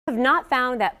Have not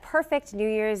found that perfect New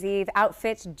Year's Eve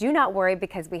outfit? Do not worry,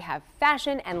 because we have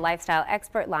fashion and lifestyle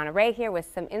expert Lana Rae here with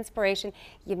some inspiration.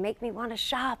 You make me want to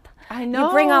shop. I know.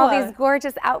 You bring all these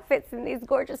gorgeous outfits and these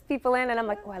gorgeous people in, and I'm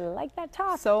like, oh, I like that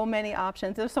top. So many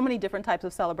options. There's so many different types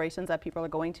of celebrations that people are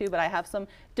going to, but I have some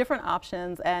different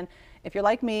options. And if you're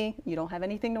like me, you don't have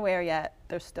anything to wear yet,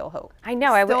 there's still hope. I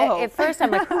know. At first,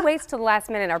 I'm like, who waits till the last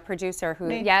minute? Our producer,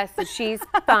 who, yes, she's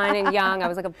fun and young. I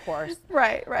was like, of course.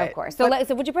 Right. Of course. So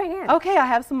what'd you bring in? Okay, I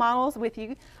have some models with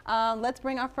you. Let's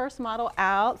bring our first model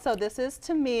out. So this is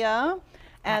Tamia.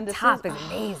 And this top is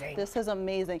amazing. This is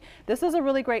amazing. This is a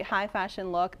really great high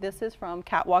fashion look. This is from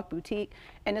Catwalk Boutique,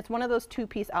 and it's one of those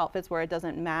two-piece outfits where it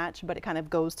doesn't match, but it kind of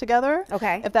goes together.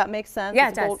 Okay. If that makes sense. Yeah,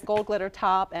 it's it does. Gold glitter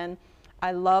top, and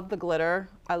I love the glitter.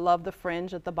 I love the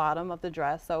fringe at the bottom of the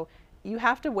dress. So you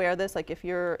have to wear this like if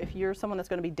you're someone that's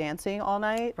going to be dancing all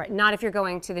night. Right. Not if you're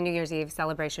going to the New Year's Eve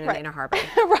celebration in the Inner Harbor.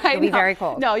 Right. It'll be very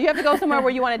cold. No, you have to go somewhere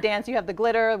where you want to dance. You have the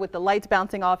glitter with the lights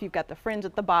bouncing off. You've got the fringe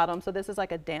at the bottom. So this is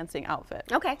like a dancing outfit.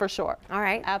 Okay. For sure. All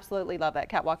right. Absolutely love that.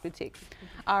 Catwalk Boutique.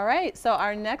 All right. So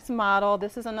our next model,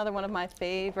 this is another one of my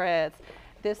favorites.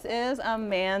 This is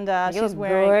Amanda. She's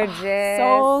wearing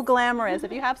so glamorous.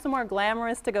 If you have somewhere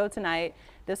glamorous to go tonight,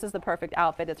 this is the perfect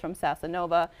outfit. It's from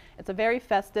Sasanova. It's a very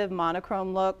festive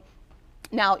monochrome look.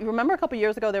 Now, you remember a couple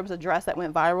years ago there was a dress that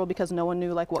went viral because no one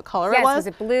knew like what color it was? Was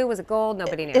it blue? Was it gold?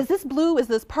 Nobody knew. Is this blue? Is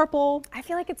this purple? I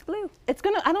feel like it's blue. It's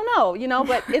gonna, I don't know, you know,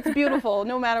 but it's beautiful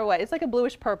no matter what. It's like a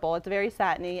bluish purple. It's very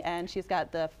satiny, and she's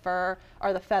got the fur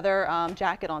or the feather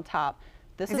jacket on top.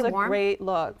 This is a great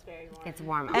look. It's very warm. It's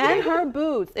warm. And her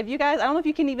boots. If you guys, I don't know if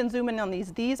you can even zoom in on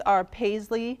these. These are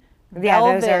paisley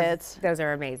velvet. Those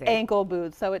are amazing. Ankle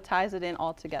boots, so it ties it in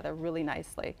all together really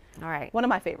nicely. All right. One of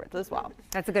my favorites as well.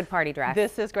 That's a good party dress.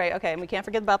 This is great. Okay, and we can't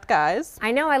forget about the guys.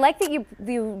 I know. I like that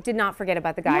you did not forget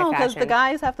about the guy fashion. No, because the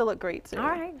guys have to look great too. All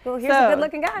right. Well, here's a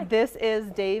good-looking guy. This is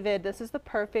David. This is the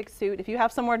perfect suit. If you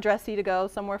have somewhere dressy to go,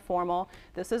 somewhere formal,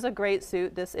 this is a great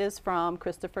suit. This is from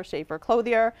Christopher Schaefer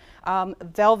Clothier.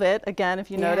 Velvet, again,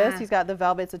 if you notice, he's got the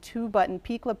velvet. It's a two-button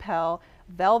peak lapel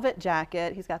velvet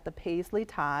jacket. He's got the paisley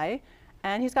tie.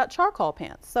 And he's got charcoal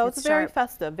pants. So it's very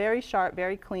festive, very sharp,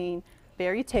 very clean,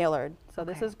 very tailored. So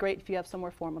this is great if you have somewhere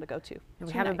formal to go to.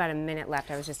 We have about a minute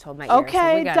left. I was just told my ear. Okay,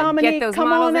 so we gotta Dominique, get those come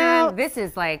models on out. in. This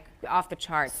is like off the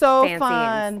charts. So fancy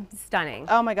fun. And stunning.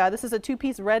 Oh my God, this is a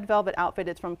two-piece red velvet outfit.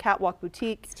 It's from Catwalk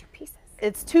Boutique. It's two pieces.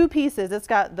 It's two pieces. It's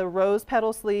got the rose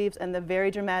petal sleeves and the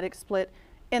very dramatic split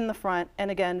in the front.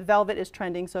 And again, velvet is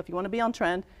trending. So if you want to be on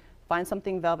trend, find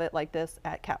something velvet like this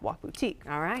at Catwalk Boutique.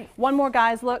 All right. One more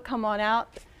guys look, come on out.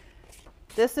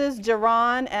 This is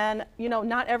Jaron, and you know,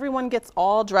 not everyone gets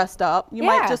all dressed up. You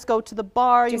might just go to the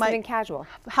bar, you might casual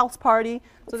house party.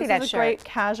 So this is a great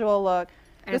casual look.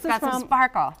 And it's got some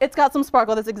sparkle. It's got some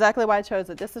sparkle. That's exactly why I chose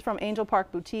it. This is from Angel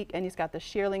Park Boutique, and he's got the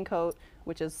shearling coat,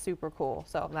 which is super cool.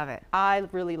 So love it. I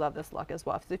really love this look as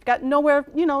well. So if you've got nowhere,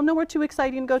 you know, nowhere too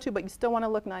exciting to go to, but you still want to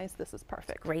look nice, this is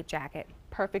perfect. Great jacket.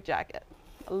 Perfect jacket.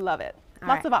 Love it.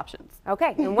 Lots of options.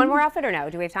 Okay, and one more outfit or no?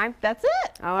 Do we have time? That's it.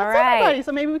 All That's right. everybody.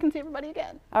 So maybe we can see everybody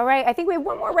again. All right, I think we have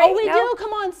one more, right? Oh, we do?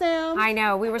 Come on, Sam. I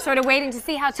know. We were sort of waiting to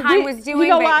see how time was doing. You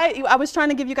know why? I was trying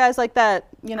to give you guys like that,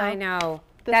 you know. I know.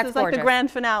 This is like the grand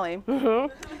finale.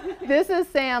 This is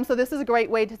Sam. So this is a great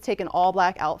way to take an all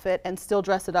black outfit and still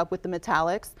dress it up with the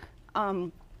metallics.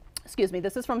 Excuse me.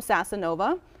 This is from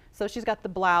Sasanova. So she's got the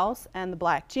blouse and the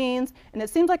black jeans. And it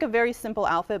seems like a very simple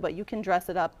outfit, but you can dress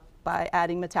it up by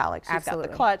adding metallics. She's got the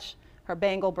clutch, her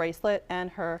bangle bracelet,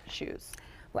 and her shoes.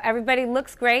 Well, everybody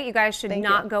looks great. You guys should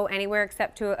not go anywhere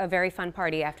except to a very fun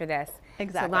party after this.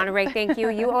 Exactly. So Lana Rae, thank you.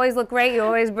 You always look great. You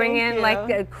always bring in like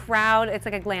a crowd. It's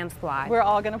like a glam squad. We're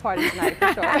all going to party tonight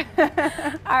for sure.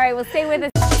 All right, well, stay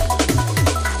with us.